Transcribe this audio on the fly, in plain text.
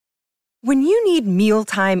When you need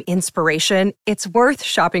mealtime inspiration, it's worth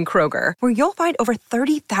shopping Kroger, where you'll find over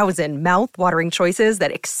 30,000 mouth-watering choices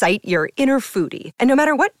that excite your inner foodie. And no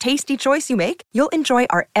matter what tasty choice you make, you'll enjoy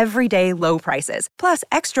our everyday low prices, plus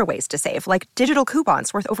extra ways to save, like digital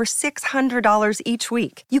coupons worth over $600 each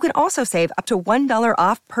week. You can also save up to $1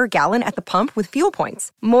 off per gallon at the pump with fuel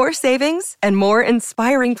points. More savings and more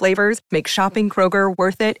inspiring flavors make shopping Kroger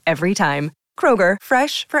worth it every time. Kroger,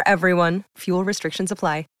 fresh for everyone. Fuel restrictions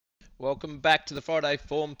apply. Welcome back to the Friday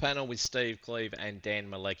Form Panel with Steve Cleve and Dan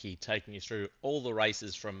Malecki, taking you through all the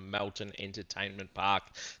races from Melton Entertainment Park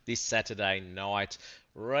this Saturday night.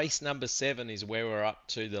 Race number 7 is where we're up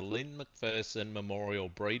to, the Lynn McPherson Memorial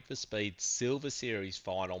Breed for Speed Silver Series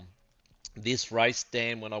final. This race,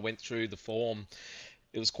 Dan, when I went through the form,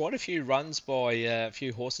 it was quite a few runs by a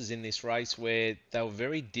few horses in this race where they were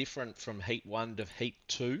very different from Heat 1 to Heat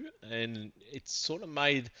 2, and it sort of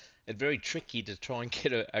made it very tricky to try and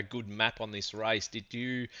get a good map on this race. Did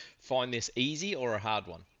you find this easy or a hard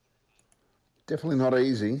one? Definitely not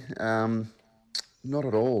easy. Not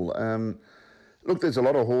at all. Look, there's a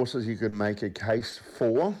lot of horses you could make a case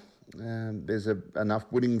for. There's enough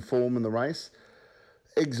winning form in the race.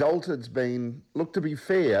 Exalted's been, look, to be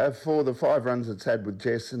fair, for the 5 runs it's had with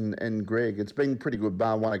Jess and Greg, it's been pretty good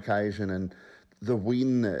bar one occasion, and the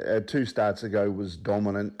win 2 starts ago was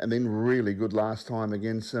dominant, and then really good last time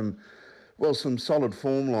against some solid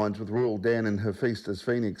form lines with Royal Dan and Hephaestus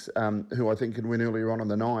Phoenix, who I think can win earlier on in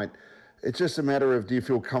the night. It's just a matter of, do you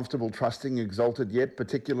feel comfortable trusting Exalted yet,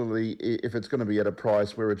 particularly if it's going to be at a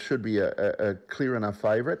price where it should be a clear enough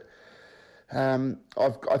favourite?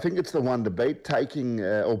 I think it's the one to beat, taking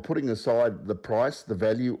or putting aside the price, the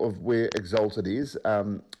value of where Exalted is.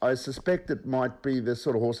 I suspect it might be the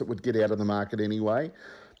sort of horse that would get out of the market anyway.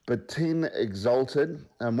 But 10 Exalted,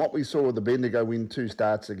 what we saw with the Bendigo win 2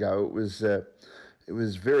 starts ago, it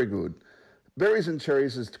was very good. Berries and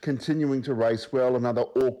Cherries is continuing to race well, another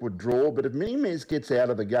awkward draw. But if Mini-Mez gets out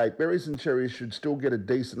of the gate, Berries and Cherries should still get a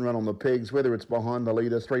decent run on the pegs, whether it's behind the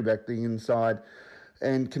leader, 3 back the inside,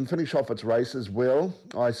 and can finish off its race as well.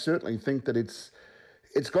 I certainly think that it's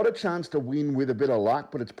got a chance to win with a bit of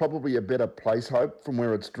luck, but it's probably a better place hope from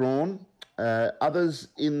where it's drawn. Others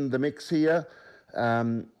in the mix here,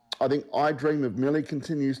 I think I Dream of Millie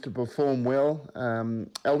continues to perform well.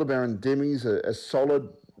 Aldebaran Demi's a solid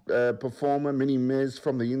performer. Mini-Mez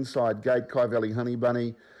from the inside gate, Kai Valley Honey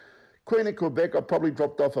Bunny. Queen of Quebec, I probably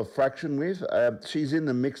dropped off a fraction with. She's in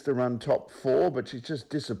the mix to run top 4, but she's just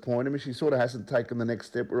disappointed me. She sort of hasn't taken the next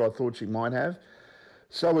step where I thought she might have.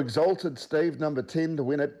 So Exalted, Steve, number 10 to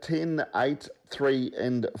win it. 10, 8, 3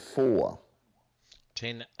 and 4.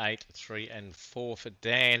 10, 8, 3 and 4 for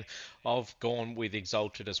Dan. I've gone with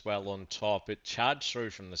Exalted as well on top. It charged through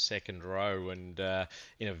from the second row and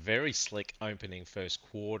in a very slick opening first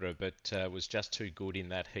quarter, but was just too good in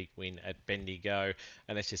that heat win at Bendigo.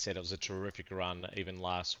 And as you said, it was a terrific run even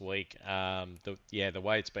last week. The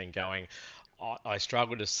way it's been going, I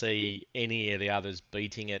struggle to see any of the others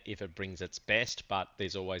beating it if it brings its best, but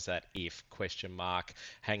there's always that if question mark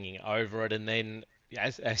hanging over it. And then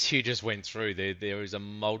as you just went through, there is a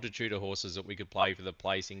multitude of horses that we could play for the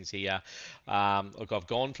placings here. Look, I've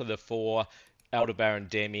gone for the 4, Aldebaran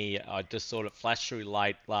Demi. I just thought it flashed through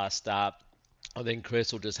late last start. I think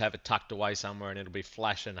Chris will just have it tucked away somewhere and it'll be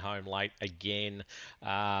flashing home late again.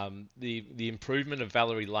 The improvement of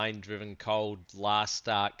Valerie Lane driven cold last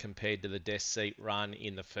start compared to the Death Seat run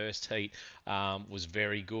in the first heat was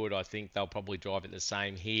very good. I think they'll probably drive it the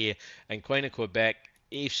same here. And Queen of Quebec,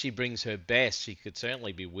 if she brings her best, she could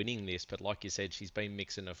certainly be winning this. But like you said, she's been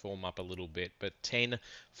mixing her form up a little bit. But 10,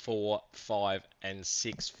 4, 5 and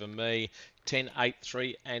 6 for me. 10, 8,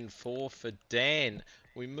 3 and 4 for Dan.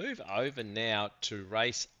 We move over now to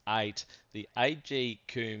race 8, the A.G.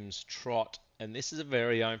 Coombs Trot. And this is a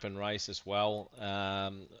very open race as well.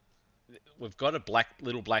 We've got a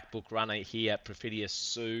little black book runner here, Perfidious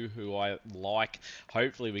Sue, who I like.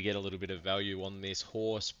 Hopefully we get a little bit of value on this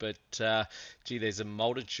horse. But, there's a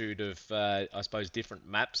multitude of, I suppose, different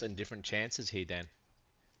maps and different chances here, Dan.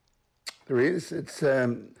 There is. It's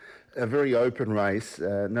a very open race,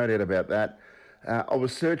 no doubt about that. I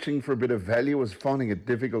was searching for a bit of value. I was finding it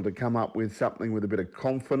difficult to come up with something with a bit of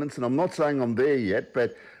confidence. And I'm not saying I'm there yet,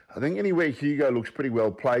 but I think anywhere Hugo looks pretty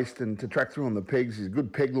well placed, and to track through on the pegs, he's a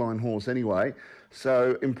good peg line horse anyway.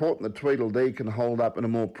 So important that Tweedledee can hold up in a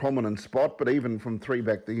more prominent spot, but even from 3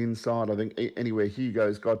 back the inside, I think anywhere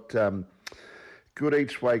Hugo's got good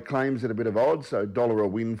each way claims at a bit of odds, so $1 a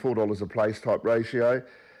win, $4 a place type ratio.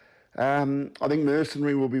 I think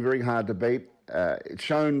Mercenary will be very hard to beat. It's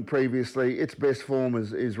shown previously its best form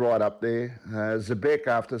is right up there. Zebek,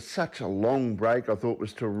 after such a long break, I thought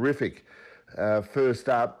was terrific. First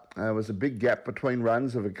up, was a big gap between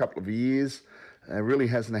runs of a couple of years. Really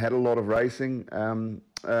hasn't had a lot of racing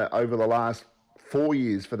over the last 4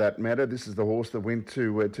 years, for that matter. This is the horse that went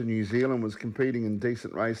to New Zealand, was competing in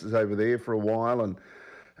decent races over there for a while, and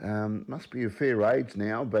must be a fair age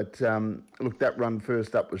now. But look, that run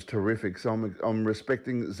first up was terrific. So I'm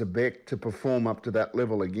respecting Zebek to perform up to that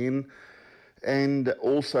level again. And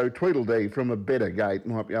also Tweedledee from a better gate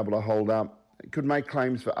might be able to hold up. Could make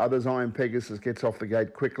claims for others. Iron Pegasus gets off the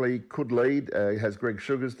gate quickly, could lead, has Greg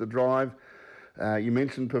Sugars to drive. You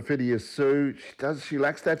mentioned Perfidious Sue. She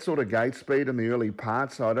lacks that sort of gate speed in the early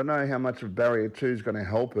part, so I don't know how much of Barrier 2 is going to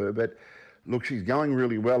help her, but look, she's going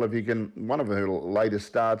really well. If you can, one of her latest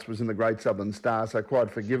starts was in the Great Southern Star, so quite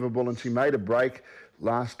forgivable, and she made a break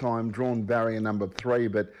last time, drawn barrier number 3,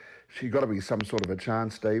 but she got to be some sort of a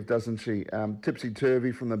chance, Steve, doesn't she? Tipsy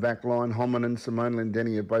Turvy from the back line, Hominin, Simone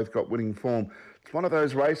Lendeni have both got winning form. It's one of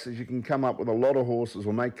those races you can come up with a lot of horses,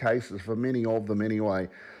 or make cases for many of them anyway.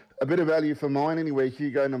 A bit of value for mine anyway,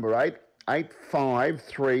 Hugo, number 8. 8, 5,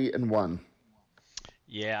 3 and 1.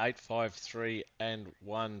 Yeah, 8, 5, 3 and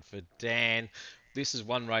 1 for Dan. This is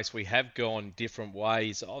one race we have gone different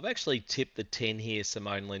ways. I've actually tipped the 10 here,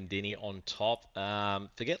 Simone Lendini, on top.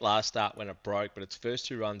 Forget last start when it broke, but its first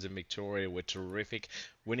 2 runs in Victoria were terrific,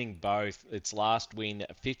 winning both. Its last win,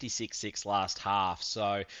 56.6 last half,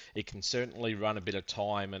 so it can certainly run a bit of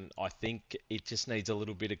time, and I think it just needs a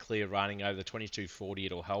little bit of clear running over the 22.40.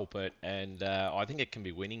 It'll help it, and I think it can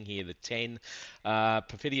be winning here. The 10,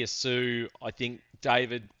 Perfidious Sue, I think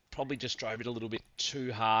David probably just drove it a little bit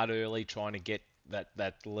too hard early, trying to get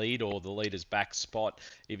that lead, or the leader's back spot.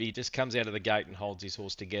 If he just comes out of the gate and holds his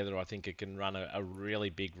horse together, I think it can run a really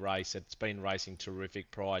big race. It's been racing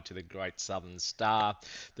terrific prior to the Great Southern Star.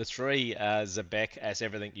 The 3, Zebek, as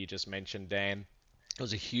everything you just mentioned, Dan. It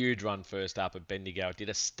was a huge run first up at Bendigo. It did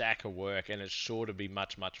a stack of work, and it's sure to be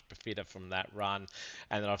much, much fitter from that run.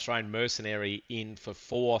 And then I've thrown Mercenary in for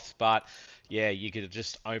 4th, but yeah, you could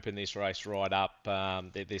just open this race right up.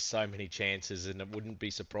 There's so many chances, and it wouldn't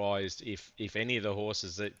be surprised if any of the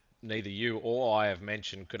horses that neither you or I have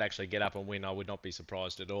mentioned could actually get up and win. I would not be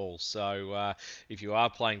surprised at all. So if you are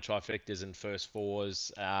playing trifectas and first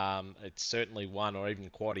fours, it's certainly one, or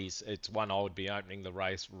even quaddies, it's one I would be opening the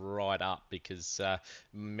race right up, because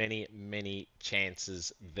many, many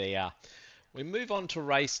chances there. We move on to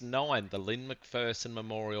race 9, the Lynn McPherson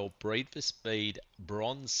Memorial Breed for Speed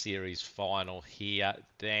Bronze Series final here,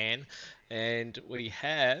 Dan. And we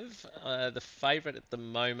have the favourite at the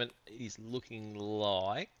moment is looking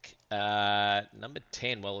like number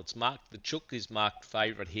 10. Well, it's marked, the Chook is marked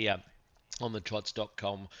favourite here on the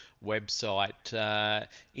trots.com website.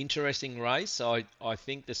 Interesting race. I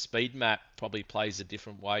think the speed map probably plays a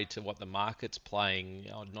different way to what the market's playing.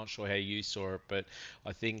 I'm not sure how you saw it, but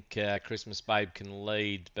I think Christmas Babe can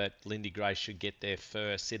lead, but Lindy Grace should get there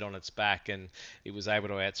first, sit on its back, and it was able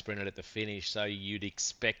to outsprint it at the finish. So you'd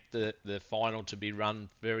expect the final to be run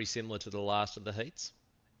very similar to the last of the heats?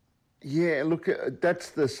 Yeah, look, that's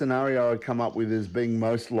the scenario I come up with as being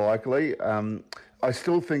most likely. I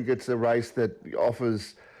still think it's a race that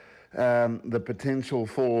offers the potential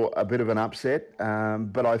for a bit of an upset.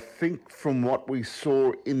 But I think from what we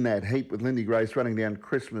saw in that heat with Lindy Grace running down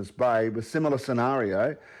Christmas Babe, a similar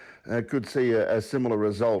scenario, could see a similar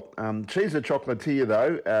result. She's a chocolatier,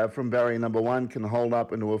 though, from barrier number 1, can hold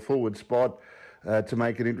up into a forward spot to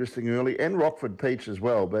make it interesting early, and Rockford Peach as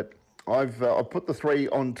well. But I've put the 3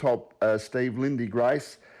 on top, Steve. Lindy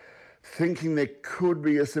Grace, thinking there could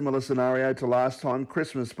be a similar scenario to last time.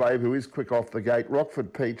 Christmas Babe, who is quick off the gate.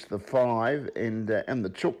 Rockford Peach, the 5, and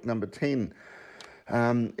the Chook, number 10,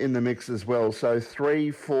 in the mix as well. So 3,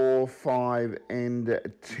 4, 5, and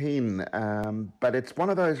 10. But it's one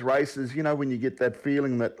of those races, you know, when you get that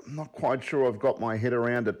feeling that I'm not quite sure I've got my head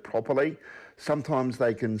around it properly. Sometimes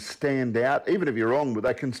they can stand out, even if you're wrong, but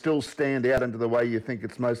they can still stand out into the way you think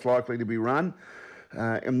it's most likely to be run.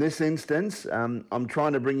 In this instance, I'm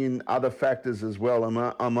trying to bring in other factors as well.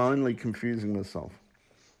 I'm only confusing myself.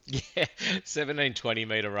 Yeah, 17,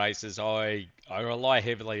 20-metre races, I rely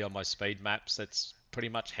heavily on my speed maps. That's pretty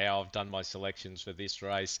much how I've done my selections for this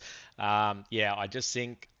race. Yeah, I just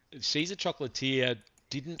think she's a chocolatier.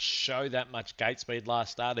 Didn't show that much gate speed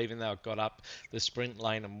last start, even though it got up the sprint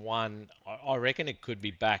lane and won. I reckon it could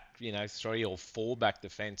be back, 3 or 4 back the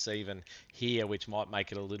fence even here, which might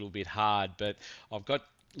make it a little bit hard. But I've got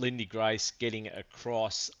Lindy Grace getting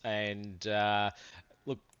across, and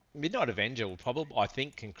look, Midnight Avenger will probably, I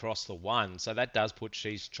think, can cross the one, so that does put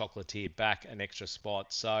She's Chocolatier back an extra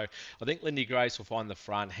spot. So I think Lindy Grace will find the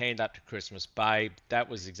front, hand up to Christmas Babe. That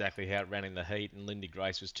was exactly how it ran in the heat, and Lindy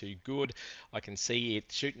Grace was too good. I can see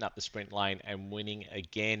it shooting up the sprint lane and winning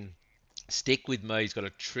again. Stick with me. He's got a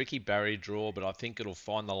tricky barrier draw, but I think it'll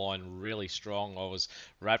find the line really strong. I was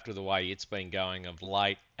wrapped with the way it's been going of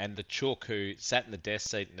late. And the Chook, who sat in the death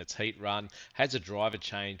seat in its heat run, has a driver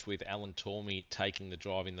change with Alan Tormey taking the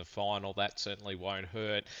drive in the final. That certainly won't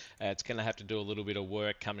hurt. It's going to have to do a little bit of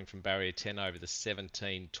work coming from barrier 10 over the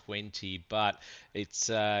 17.20, but it's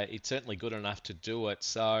certainly good enough to do it.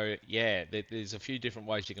 So yeah, there's a few different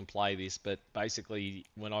ways you can play this, but basically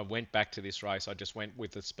when I went back to this race, I just went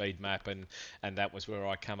with the speed map, and that was where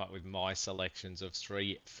I come up with my selections of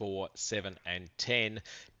 3, 4, 7, and 10.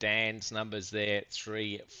 Dan's numbers there: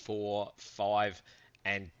 3, 4, 5,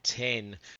 and 10.